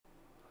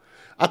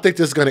I think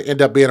this is going to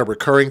end up being a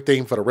recurring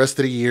theme for the rest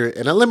of the year.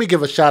 And then let me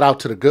give a shout out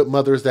to the good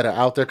mothers that are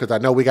out there, because I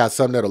know we got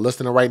some that are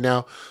listening right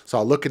now. So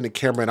I'll look in the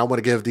camera and I want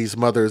to give these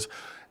mothers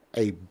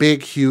a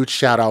big, huge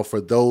shout out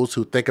for those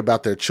who think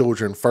about their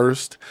children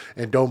first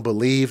and don't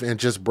believe in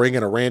just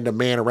bringing a random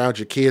man around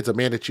your kids, a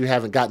man that you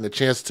haven't gotten a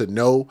chance to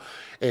know,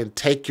 and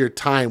take your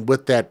time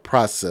with that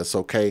process,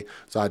 okay?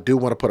 So I do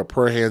want to put a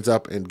prayer hands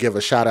up and give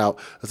a shout out,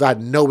 because I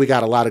know we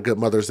got a lot of good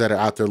mothers that are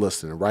out there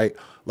listening, right?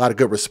 A lot of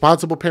good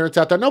responsible parents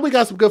out there. I know we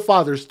got some good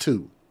fathers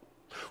too.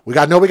 We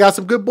got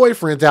some good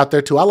boyfriends out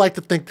there too. I like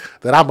to think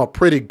that I'm a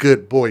pretty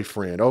good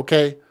boyfriend,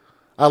 okay?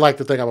 I like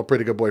to think I'm a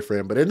pretty good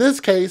boyfriend. But in this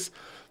case,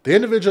 the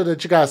individual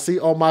that you guys see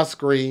on my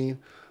screen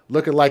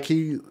looking like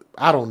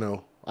I don't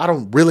know. I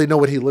don't really know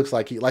what he looks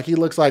like. He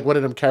looks like one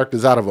of them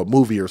characters out of a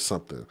movie or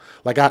something.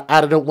 Like out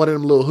of one of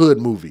them little hood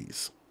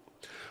movies.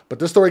 But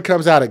this story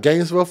comes out of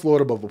Gainesville,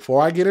 Florida. But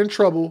before I get in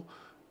trouble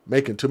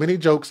making too many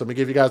jokes, let me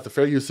give you guys the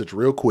fair usage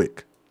real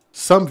quick.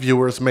 Some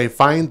viewers may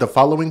find the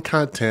following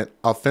content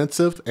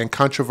offensive and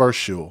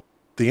controversial.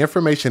 The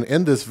information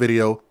in this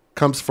video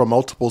comes from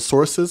multiple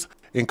sources,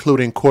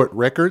 including court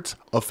records,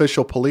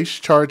 official police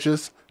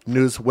charges,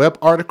 news web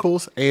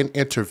articles, and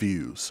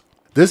interviews.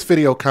 This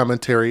video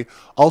commentary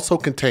also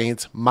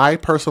contains my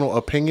personal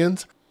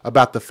opinions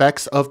about the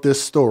facts of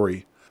this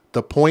story.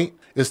 The point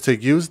is to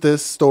use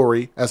this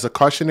story as a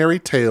cautionary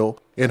tale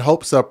in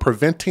hopes of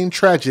preventing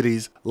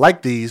tragedies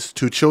like these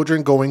to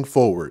children going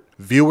forward.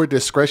 Viewer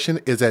discretion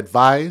is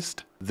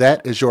advised.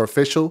 That is your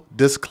official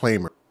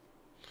disclaimer.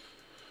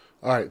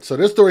 All right, so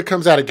this story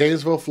comes out of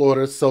Gainesville,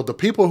 Florida. So the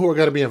people who are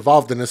going to be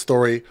involved in this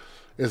story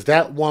is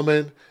that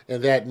woman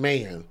and that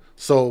man.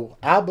 So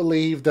I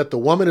believe that the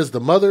woman is the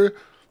mother.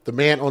 The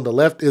man on the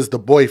left is the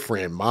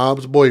boyfriend,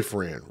 mom's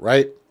boyfriend,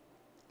 right?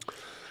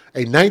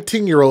 A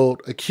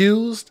 19-year-old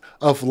accused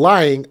of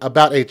lying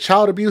about a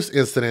child abuse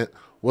incident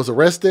was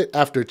arrested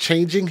after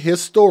changing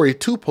his story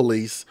to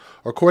police,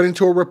 according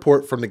to a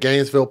report from the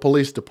Gainesville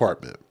Police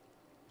Department.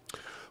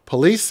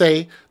 Police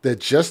say that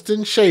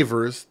Justin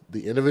Shavers,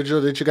 the individual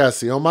that you guys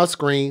see on my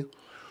screen,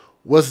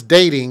 was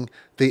dating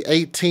the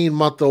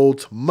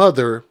 18-month-old's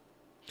mother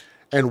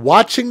and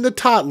watching the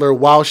toddler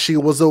while she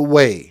was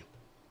away.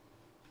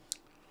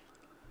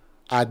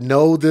 I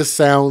know this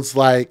sounds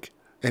like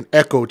an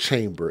echo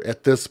chamber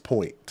at this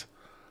point,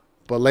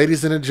 but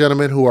ladies and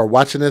gentlemen who are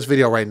watching this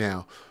video right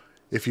now,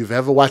 if you've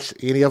ever watched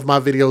any of my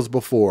videos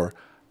before,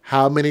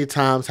 how many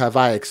times have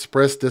I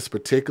expressed this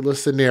particular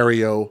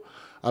scenario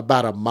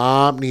about a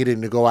mom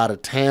needing to go out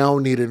of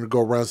town, needing to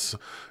go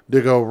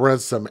run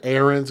some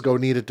errands,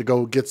 needed to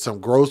go get some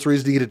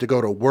groceries, needed to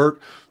go to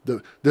work.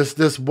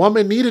 This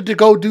woman needed to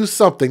go do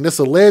something. This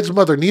alleged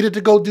mother needed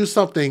to go do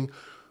something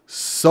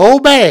so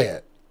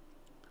bad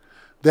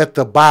that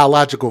the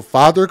biological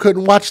father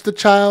couldn't watch the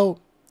child.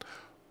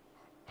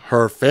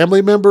 Her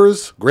family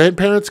members,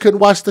 grandparents couldn't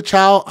watch the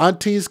child,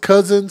 aunties,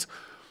 cousins,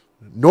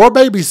 nor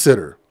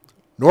babysitter,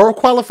 nor a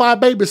qualified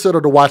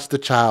babysitter to watch the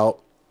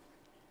child.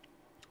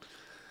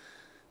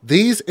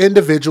 These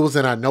individuals,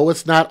 and I know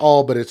it's not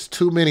all, but it's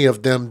too many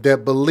of them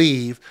that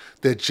believe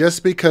that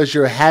just because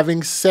you're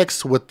having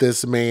sex with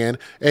this man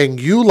and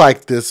you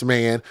like this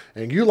man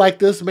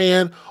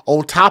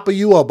on top of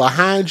you or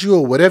behind you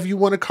or whatever you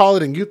want to call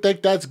it, and you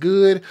think that's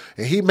good,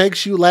 and he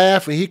makes you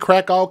laugh and he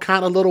crack all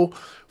kind of little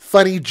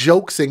funny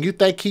jokes, and you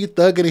think he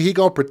thugging and he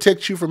gonna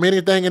protect you from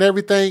anything and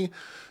everything,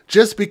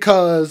 just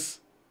because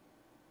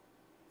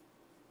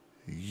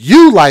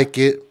you like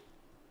it,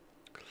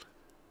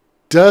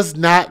 does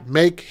not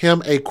make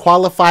him a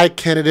qualified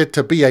candidate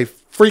to be a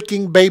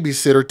freaking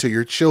babysitter to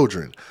your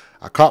children.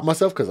 I caught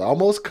myself because I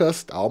almost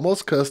cussed. I'm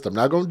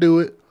not going to do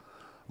it.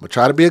 I'm going to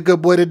try to be a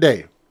good boy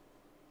today.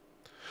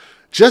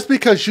 Just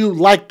because you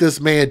like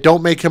this man,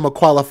 don't make him a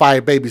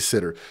qualified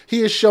babysitter.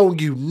 He has shown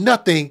you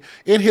nothing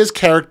in his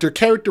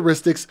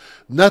characteristics.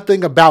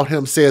 Nothing about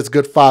him says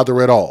good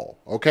father at all.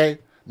 Okay?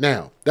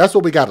 Now, that's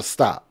what we got to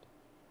stop.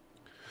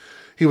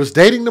 He was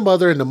dating the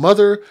mother, and the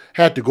mother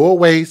had to go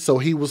away, so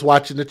he was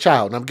watching the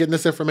child. And I'm getting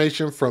this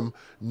information from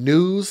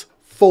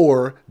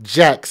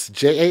News4Jax,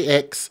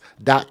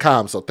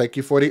 JAX.com. So thank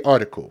you for the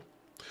article.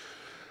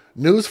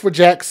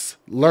 News4Jax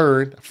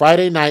learned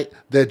Friday night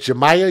that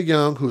Jah'miah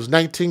Young, who's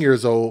 19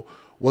 years old,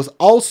 was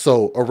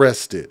also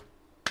arrested.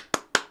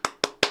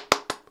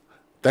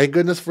 Thank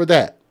goodness for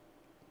that.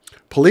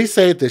 Police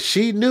say that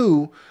she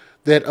knew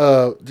that,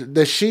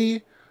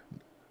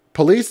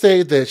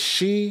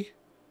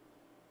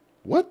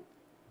 what?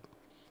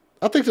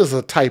 I think there's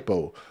a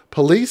typo.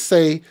 Police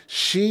say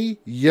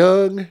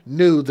Young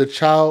knew the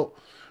child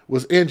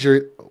was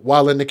injured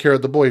while in the care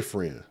of the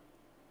boyfriend.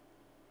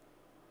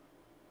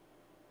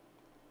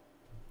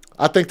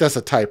 I think that's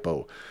a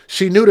typo.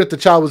 She knew that the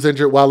child was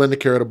injured while in the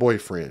care of the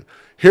boyfriend.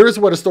 Here's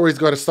where the story is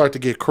going to start to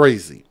get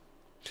crazy.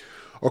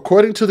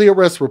 According to the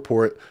arrest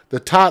report, the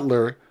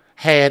toddler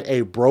had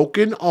a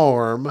broken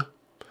arm,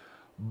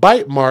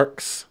 bite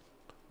marks,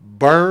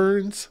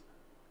 burns,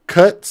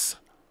 cuts,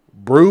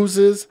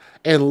 bruises,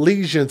 and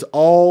lesions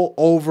all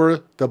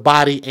over the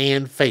body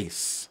and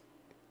face.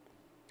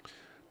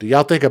 Do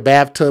y'all think a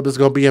bathtub is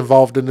going to be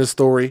involved in this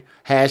story?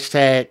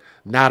 Hashtag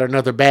not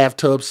another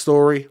bathtub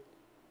story.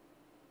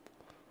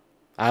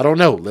 I don't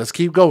know. Let's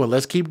keep going.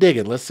 Let's keep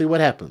digging. Let's see what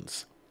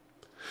happens.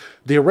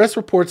 The arrest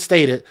report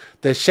stated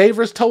that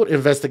Shavers told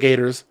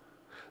investigators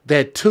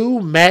that two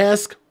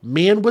masked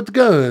men with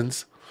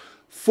guns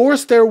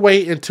forced their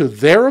way into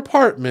their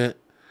apartment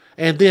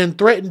and then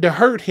threatened to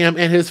hurt him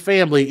and his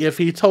family if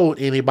he told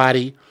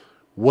anybody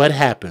what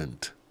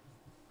happened.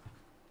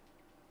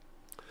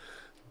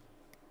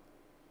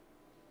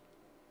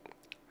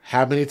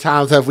 How many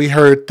times have we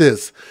heard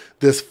this?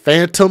 This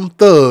phantom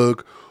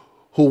thug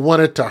who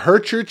wanted to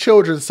hurt your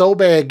children so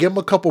bad, give them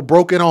a couple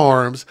broken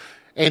arms,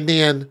 and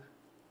then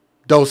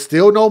don't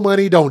steal no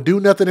money, don't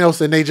do nothing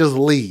else, and they just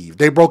leave.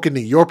 They broke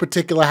into your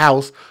particular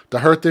house to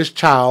hurt this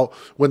child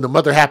when the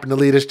mother happened to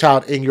leave this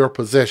child in your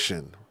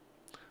possession.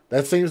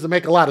 That seems to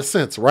make a lot of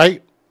sense,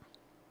 right?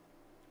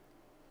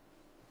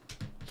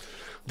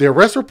 The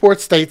arrest report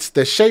states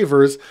that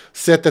Shavers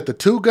said that the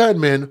two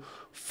gunmen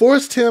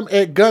forced him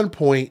at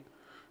gunpoint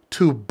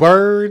to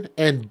burn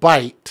and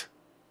bite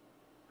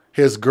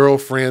his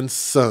girlfriend's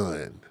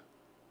son.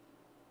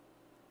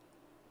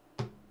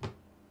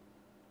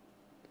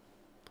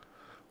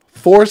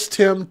 Forced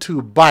him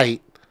to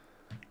bite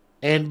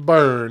and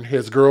burn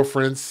his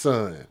girlfriend's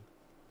son.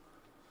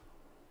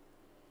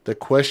 The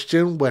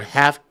question would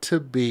have to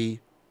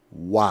be,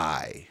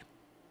 why?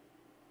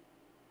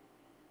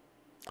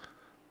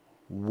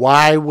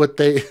 Why would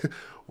they...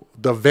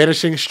 The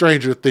vanishing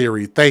stranger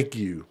theory. Thank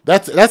you.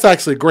 That's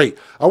actually great.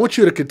 I want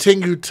you to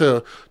continue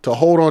to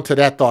hold on to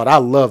that thought. I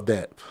love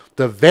that.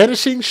 The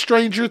vanishing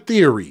stranger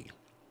theory.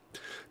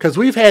 Because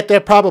we've had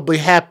that probably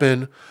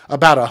happen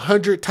about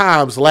 100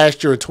 times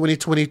last year in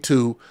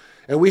 2022.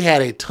 And we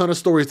had a ton of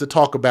stories to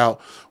talk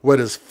about where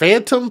this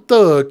phantom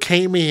thug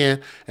came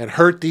in and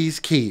hurt these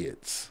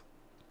kids.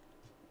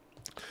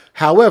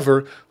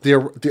 However,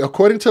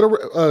 according to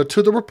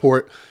the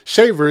report,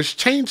 Shavers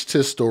changed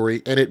his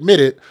story and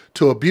admitted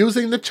to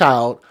abusing the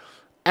child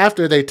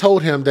after they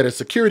told him that a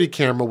security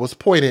camera was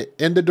pointed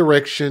in the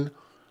direction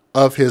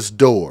of his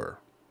door.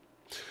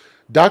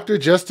 Dr.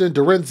 Justin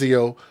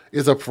Dorenzio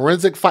is a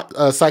forensic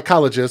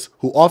psychologist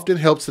who often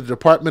helps the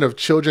Department of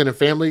Children and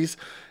Families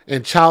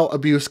in child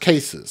abuse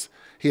cases.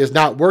 He is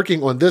not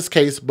working on this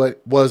case,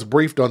 but was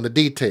briefed on the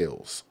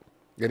details.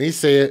 And he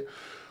said,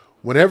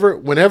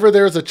 Whenever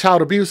there's a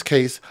child abuse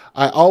case,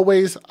 I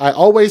always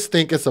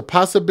think it's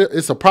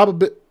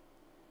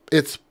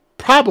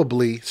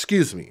probably,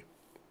 excuse me.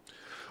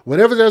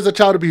 Whenever there's a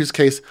child abuse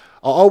case,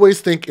 I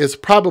always think it's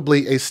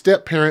probably a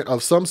step parent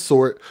of some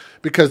sort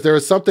because there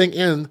is something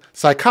in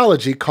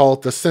psychology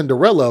called the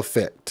Cinderella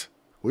effect.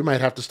 We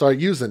might have to start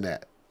using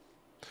that.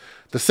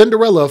 The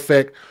Cinderella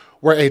effect,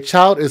 where a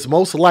child is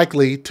most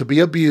likely to be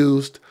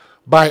abused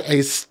by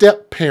a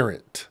step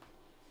parent.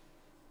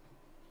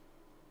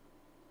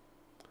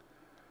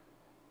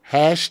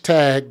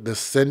 Hashtag the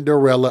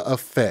Cinderella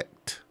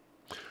effect.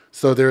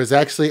 So there is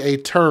actually a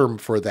term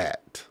for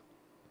that.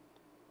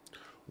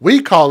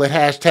 We call it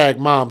hashtag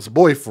mom's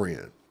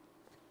boyfriend.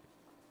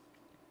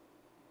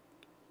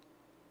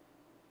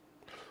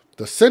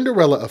 The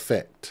Cinderella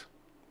effect.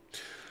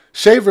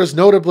 Shavers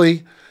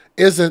notably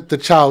isn't the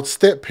child's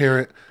step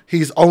parent.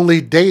 He's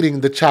only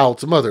dating the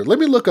child's mother. Let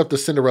me look up the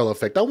Cinderella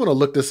effect. I want to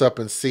look this up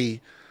and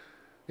see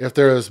if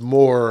there is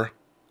more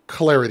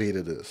clarity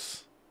to this.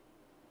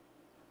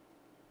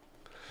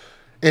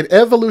 In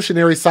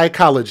evolutionary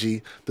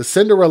psychology, the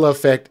Cinderella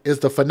effect is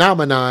the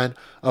phenomenon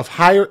of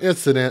higher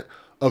incidence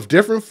of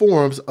different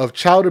forms of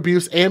child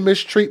abuse and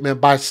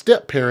mistreatment by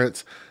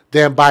step-parents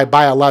than by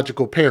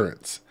biological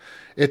parents.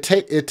 It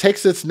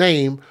takes its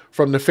name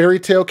from the fairy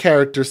tale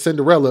character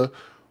Cinderella,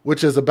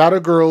 which is about a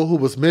girl who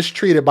was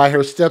mistreated by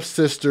her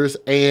stepsisters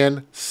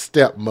and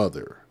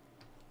stepmother.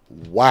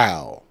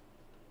 Wow.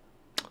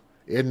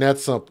 Isn't that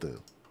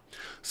something?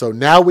 So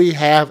now we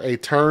have a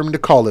term to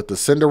call it, the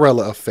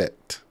Cinderella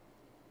effect.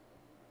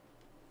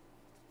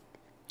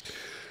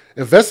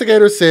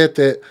 Investigators said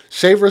that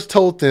Shavers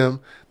told them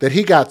that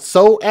he got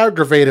so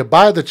aggravated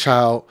by the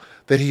child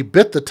that he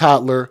bit the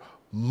toddler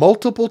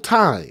multiple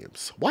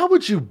times. Why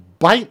would you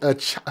bite a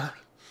child?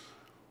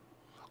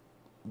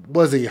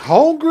 Was he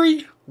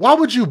hungry? Why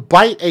would you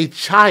bite a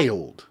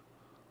child?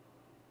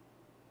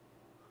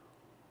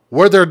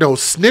 Were there no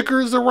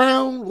Snickers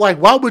around? Like,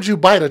 why would you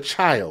bite a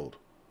child?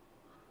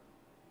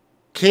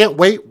 Can't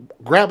wait,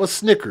 grab a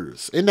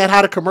Snickers. Isn't that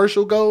how the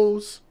commercial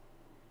goes?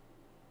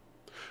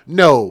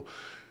 No.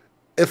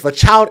 If a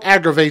child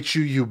aggravates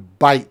you, you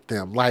bite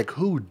them. Like,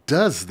 who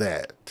does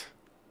that?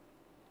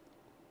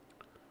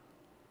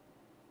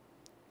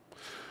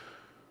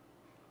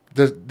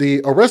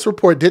 The arrest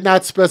report did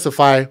not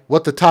specify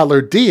what the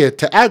toddler did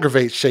to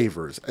aggravate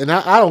Shavers. And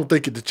I don't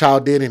think the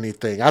child did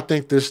anything. I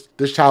think this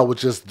child was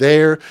just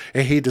there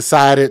and he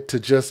decided to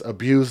just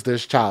abuse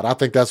this child. I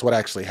think that's what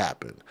actually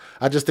happened.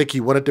 I just think he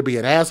wanted to be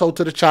an asshole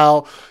to the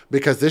child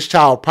because this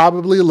child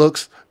probably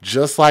looks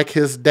just like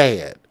his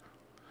dad.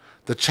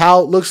 The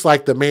child looks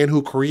like the man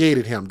who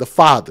created him, the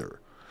father.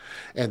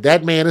 And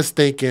that man is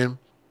thinking,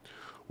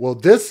 Well,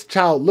 this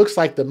child looks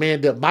like the man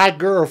that my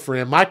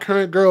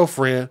current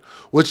girlfriend,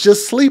 was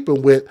just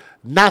sleeping with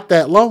not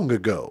that long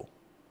ago.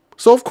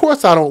 So of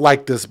course I don't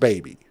like this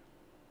baby.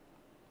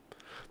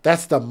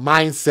 That's the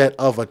mindset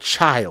of a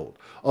child,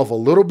 of a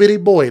little bitty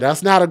boy.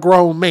 That's not a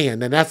grown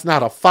man, and that's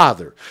not a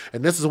father.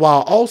 And this is why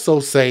I also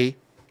say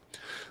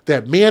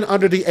that men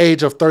under the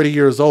age of 30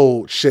 years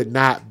old should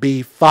not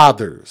be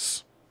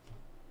fathers.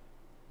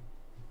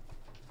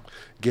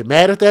 Get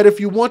mad at that if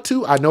you want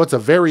to. I know it's a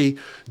very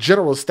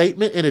general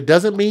statement, and it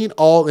doesn't mean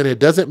all, and it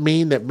doesn't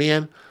mean that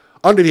men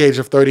under the age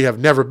of 30 have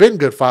never been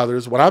good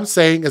fathers. What I'm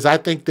saying is I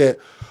think that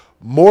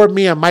more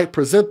men might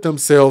present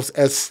themselves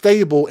as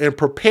stable and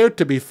prepared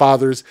to be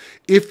fathers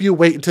if you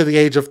wait until the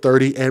age of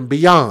 30 and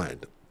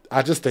beyond.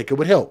 I just think it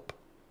would help.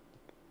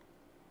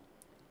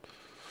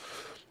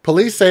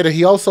 Police say that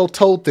he also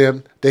told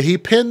them that he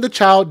pinned the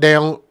child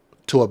down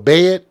to a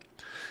bed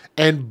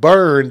and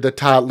burned the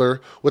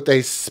toddler with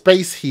a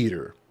space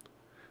heater,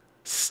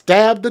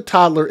 stabbed the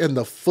toddler in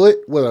the foot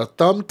with a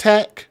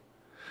thumbtack,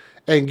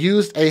 and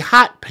used a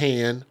hot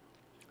pan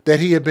that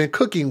he had been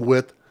cooking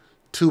with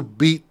to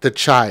beat the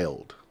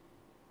child.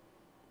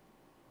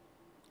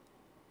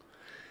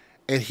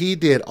 And he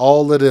did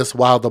all of this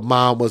while the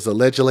mom was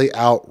allegedly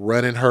out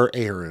running her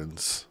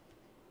errands.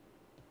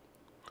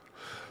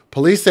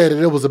 Police said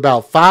that it was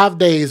about 5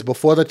 days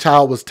before the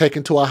child was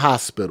taken to a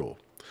hospital.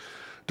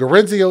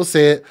 D'Orenzio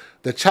said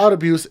the child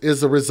abuse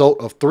is a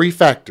result of 3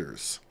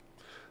 factors.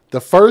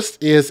 The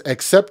first is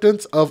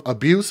acceptance of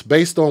abuse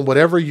based on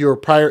whatever your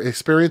prior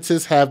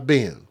experiences have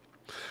been.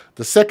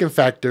 The second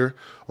factor,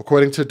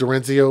 according to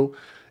D'Orenzio,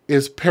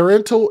 is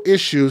parental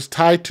issues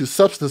tied to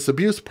substance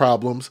abuse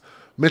problems,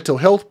 mental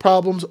health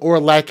problems,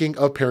 or lacking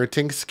of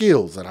parenting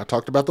skills. And I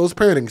talked about those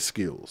parenting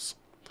skills.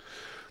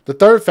 The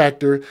third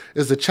factor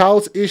is the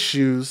child's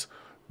issues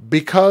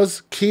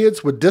because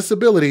kids with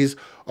disabilities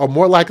are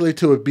more likely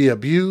to be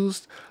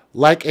abused,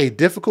 like a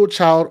difficult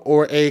child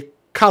or a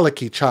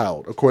colicky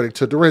child, according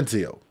to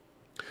D'Orenzio.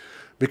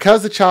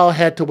 Because the child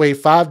had to wait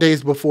 5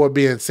 days before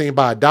being seen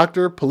by a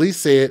doctor, police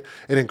said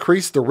it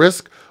increased the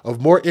risk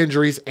of more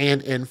injuries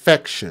and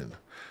infection.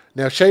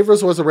 Now,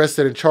 Shavers was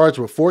arrested and charged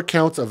with 4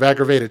 counts of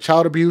aggravated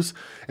child abuse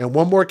and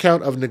 1 more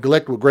count of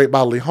neglect with great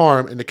bodily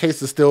harm, and the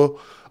case is still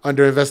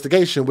under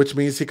investigation, which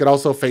means he could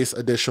also face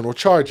additional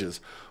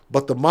charges.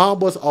 But the mom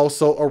was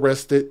also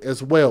arrested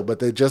as well,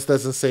 but it just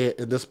doesn't say it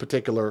in this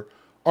particular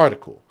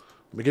article.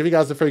 Let me give you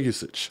guys the fair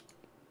usage.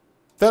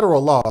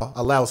 Federal law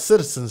allows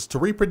citizens to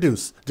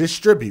reproduce,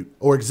 distribute,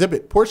 or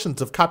exhibit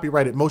portions of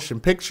copyrighted motion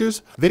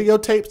pictures,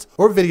 videotapes,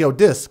 or video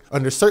discs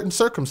under certain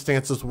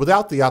circumstances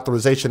without the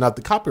authorization of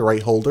the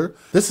copyright holder.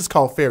 This is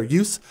called fair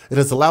use. It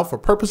is allowed for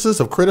purposes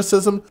of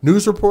criticism,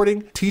 news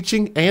reporting,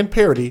 teaching, and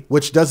parody,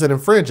 which doesn't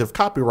infringe of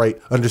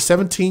copyright under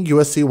 17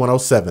 U.S.C.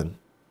 107.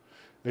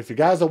 If you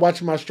guys are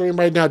watching my stream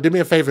right now, do me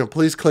a favor and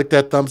please click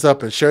that thumbs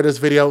up and share this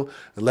video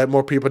and let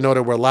more people know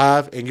that we're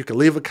live. And you can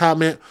leave a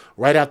comment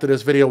right after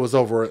this video was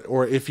over.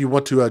 Or if you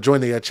want to join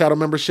the channel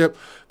membership,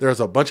 there's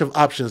a bunch of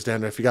options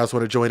down there if you guys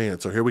want to join in.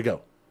 So here we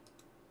go.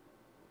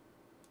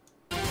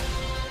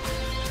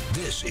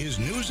 This is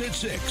News at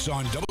 6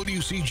 on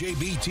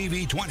WCJB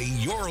TV 20,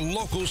 your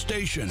local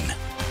station.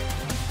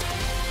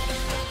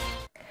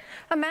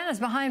 A man is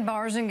behind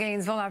bars in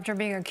Gainesville after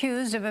being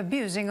accused of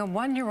abusing a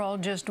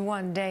 1-year-old just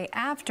 1 day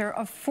after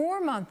a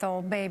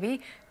 4-month-old baby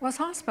was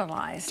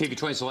hospitalized. TV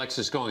 20's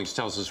Alexis Goings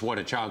tells us what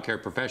a child care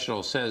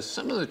professional says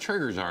some of the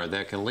triggers are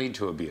that can lead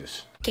to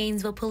abuse.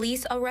 Gainesville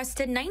police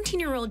arrested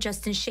 19-year-old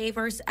Justin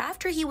Shavers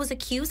after he was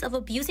accused of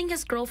abusing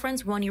his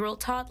girlfriend's 1-year-old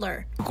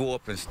toddler. Go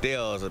up in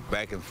stairs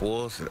back and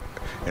forth,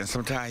 and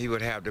sometimes he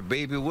would have the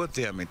baby with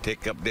him and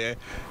take up there,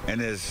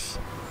 and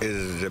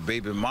the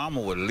baby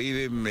mama would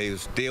leave him. They would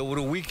stay over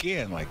the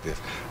weekend like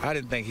this. I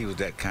didn't think he was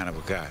that kind of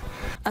a guy.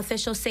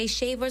 Officials say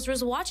Shavers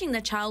was watching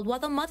the child while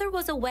the mother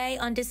was away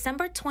on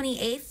December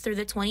 28th through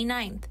the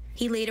 29th.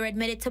 He later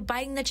admitted to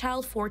biting the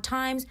child 4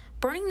 times,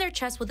 burning their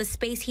chest with a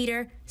space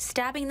heater,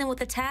 stabbing them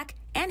with a tack,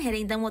 and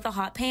hitting them with a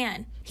hot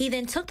pan. He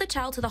then took the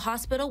child to the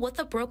hospital with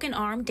a broken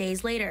arm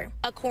days later.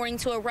 According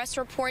to arrest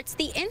reports,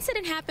 the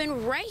incident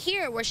happened right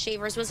here where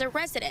Shavers was a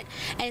resident.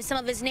 And some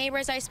of his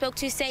neighbors I spoke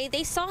to say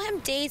they saw him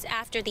days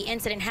after the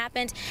incident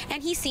happened,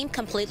 and he seemed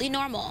completely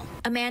normal.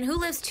 A man who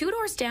lives 2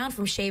 doors down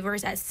from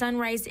Shavers at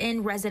Sunrise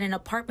Inn resident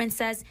apartment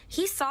says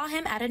he saw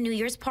him at a New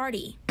Year's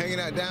party.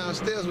 Hanging out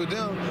downstairs with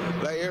them,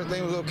 like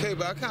everything was okay,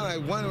 but I kind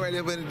of like wondered right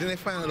there, but then they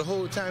found out the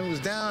whole time he was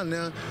down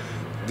there,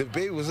 the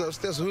baby was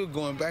upstairs, so we were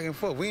going back and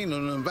forth. We ain't know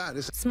nothing about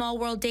this. Small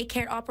World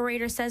daycare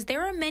operator says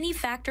there are many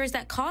factors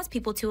that cause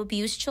people to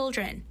abuse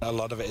children. A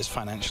lot of it is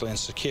financial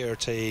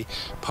insecurity,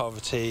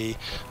 poverty,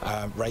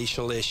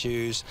 racial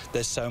issues.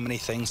 There's so many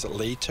things that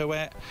lead to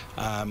it.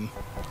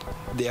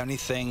 The only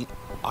thing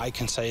I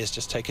can say is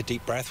just take a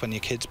deep breath when your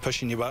kid's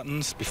pushing your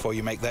buttons before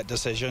you make that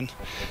decision.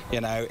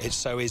 You know, it's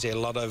so easy. A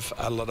lot of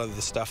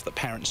the stuff that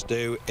parents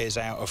do is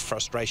out of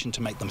frustration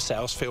to make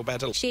themselves feel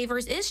better.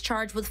 Shavers is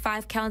charged with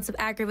 5 counts of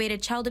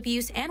aggravated child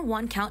abuse and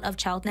 1 count of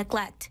child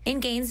neglect. In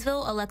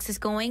Gainesville, Alexis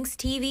Goings,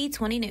 TV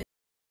 20 News.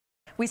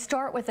 We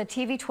start with a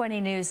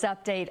TV20 News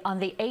update on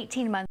the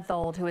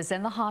 18-month-old who is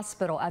in the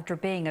hospital after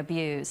being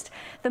abused.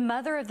 The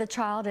mother of the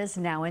child is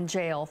now in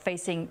jail,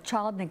 facing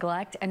child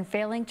neglect and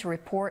failing to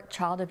report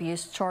child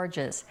abuse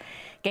charges.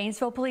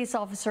 Gainesville police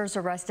officers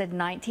arrested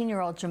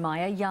 19-year-old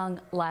Jah'miah Young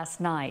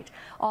last night.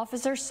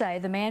 Officers say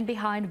the man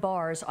behind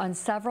bars on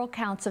several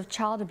counts of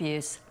child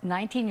abuse,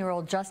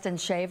 19-year-old Justin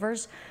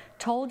Shavers,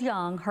 told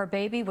Young her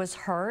baby was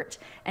hurt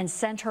and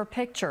sent her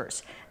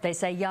pictures. They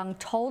say Young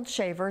told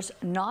Shavers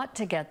not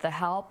to get the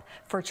help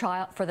for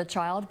the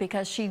child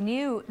because she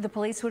knew the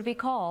police would be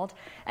called,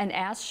 and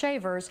asked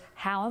Shavers,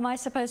 "How am I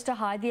supposed to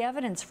hide the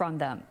evidence from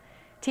them?"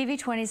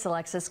 TV20's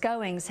Alexis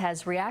Goings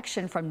has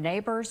reaction from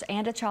neighbors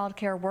and a child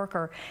care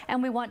worker,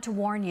 and we want to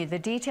warn you the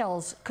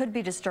details could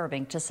be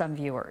disturbing to some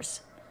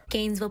viewers.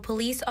 Gainesville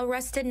police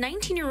arrested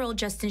 19-year-old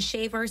Justin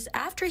Shavers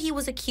after he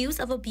was accused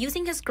of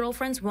abusing his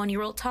girlfriend's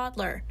 1-year-old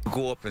toddler.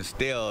 Go up in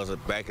stairs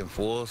back and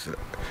forth,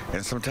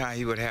 and sometimes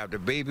he would have the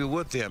baby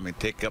with him and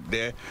take up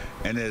there,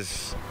 and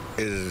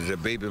the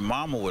baby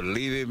mama would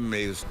leave him.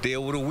 They would stay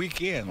over the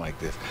weekend like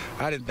this.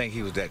 I didn't think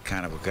he was that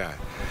kind of a guy.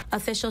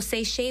 Officials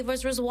say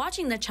Shavers was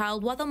watching the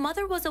child while the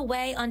mother was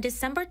away on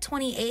December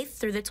 28th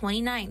through the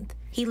 29th.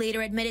 He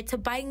later admitted to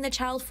biting the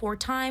child 4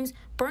 times,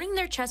 burning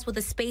their chest with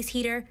a space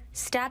heater,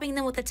 stabbing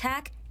them with a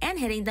tack, and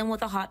hitting them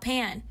with a hot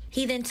pan.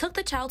 He then took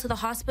the child to the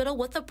hospital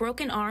with a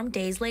broken arm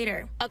days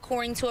later.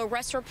 According to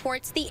arrest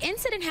reports, the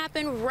incident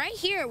happened right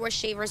here where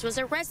Shavers was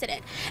a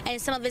resident.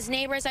 And some of his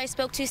neighbors I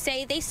spoke to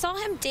say they saw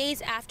him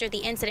days after the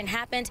incident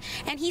happened,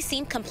 and he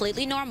seemed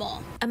completely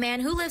normal. A man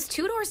who lives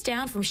 2 doors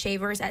down from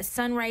Shavers at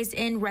Sunrise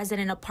Inn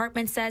resident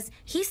apartment says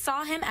he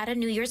saw him at a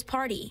New Year's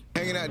party.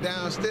 Hanging out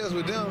downstairs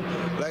with them,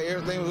 like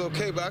everything was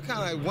okay, but I kind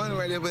of like wondered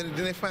right there, but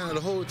then they found out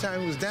the whole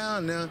time he was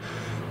down there,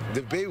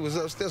 the baby was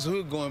upstairs, so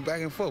we were going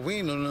back and forth. We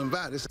ain't know nothing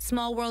about this.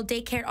 Small World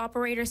daycare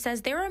operator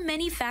says there are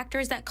many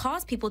factors that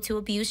cause people to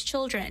abuse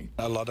children.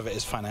 A lot of it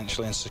is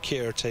financial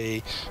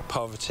insecurity,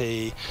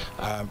 poverty,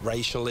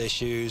 racial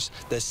issues.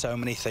 There's so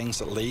many things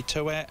that lead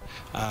to it.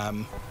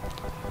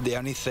 The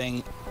only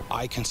thing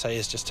I can say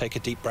is just take a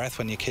deep breath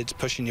when your kid's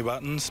pushing your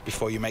buttons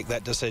before you make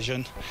that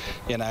decision.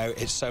 You know,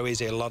 it's so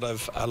easy. A lot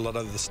of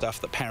the stuff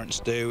that parents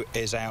do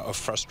is out of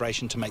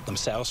frustration to make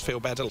themselves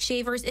feel better.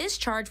 Shavers is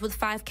charged with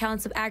 5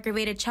 counts of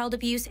aggravated child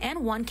abuse and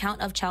 1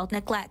 count of child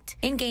neglect.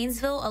 In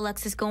Gainesville,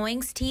 Alexis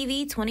Goings,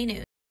 TV20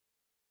 News.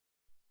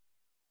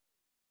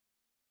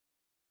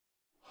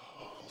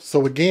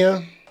 So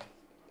again,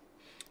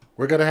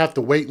 we're going to have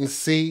to wait and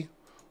see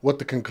what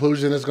the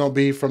conclusion is going to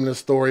be from this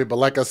story. But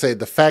like I said,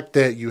 the fact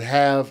that you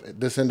have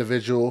this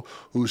individual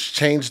who's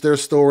changed their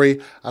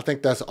story, I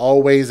think that's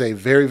always a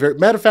very, very...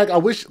 Matter of fact, I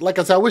wish, like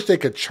I said, I wish they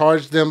could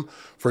charge them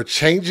for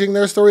changing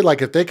their story.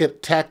 Like if they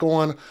could tack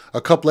on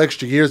a couple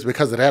extra years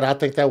because of that, I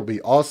think that would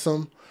be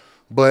awesome.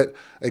 But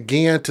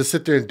again, to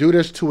sit there and do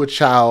this to a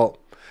child,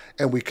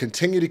 and we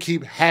continue to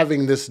keep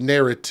having this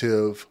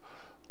narrative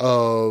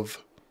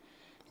of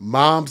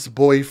mom's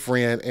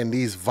boyfriend and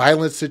these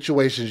violent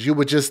situations, you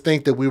would just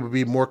think that we would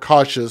be more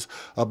cautious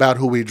about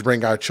who we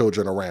bring our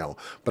children around.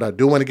 But I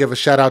do want to give a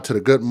shout out to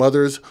the good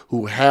mothers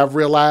who have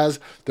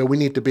realized that we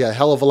need to be a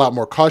hell of a lot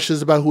more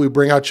cautious about who we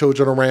bring our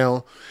children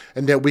around,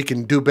 and that we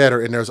can do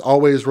better. And there's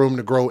always room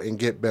to grow and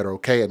get better,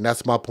 okay? And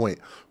that's my point.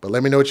 But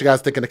let me know what you guys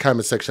think in the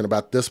comment section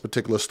about this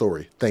particular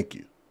story. Thank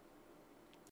you.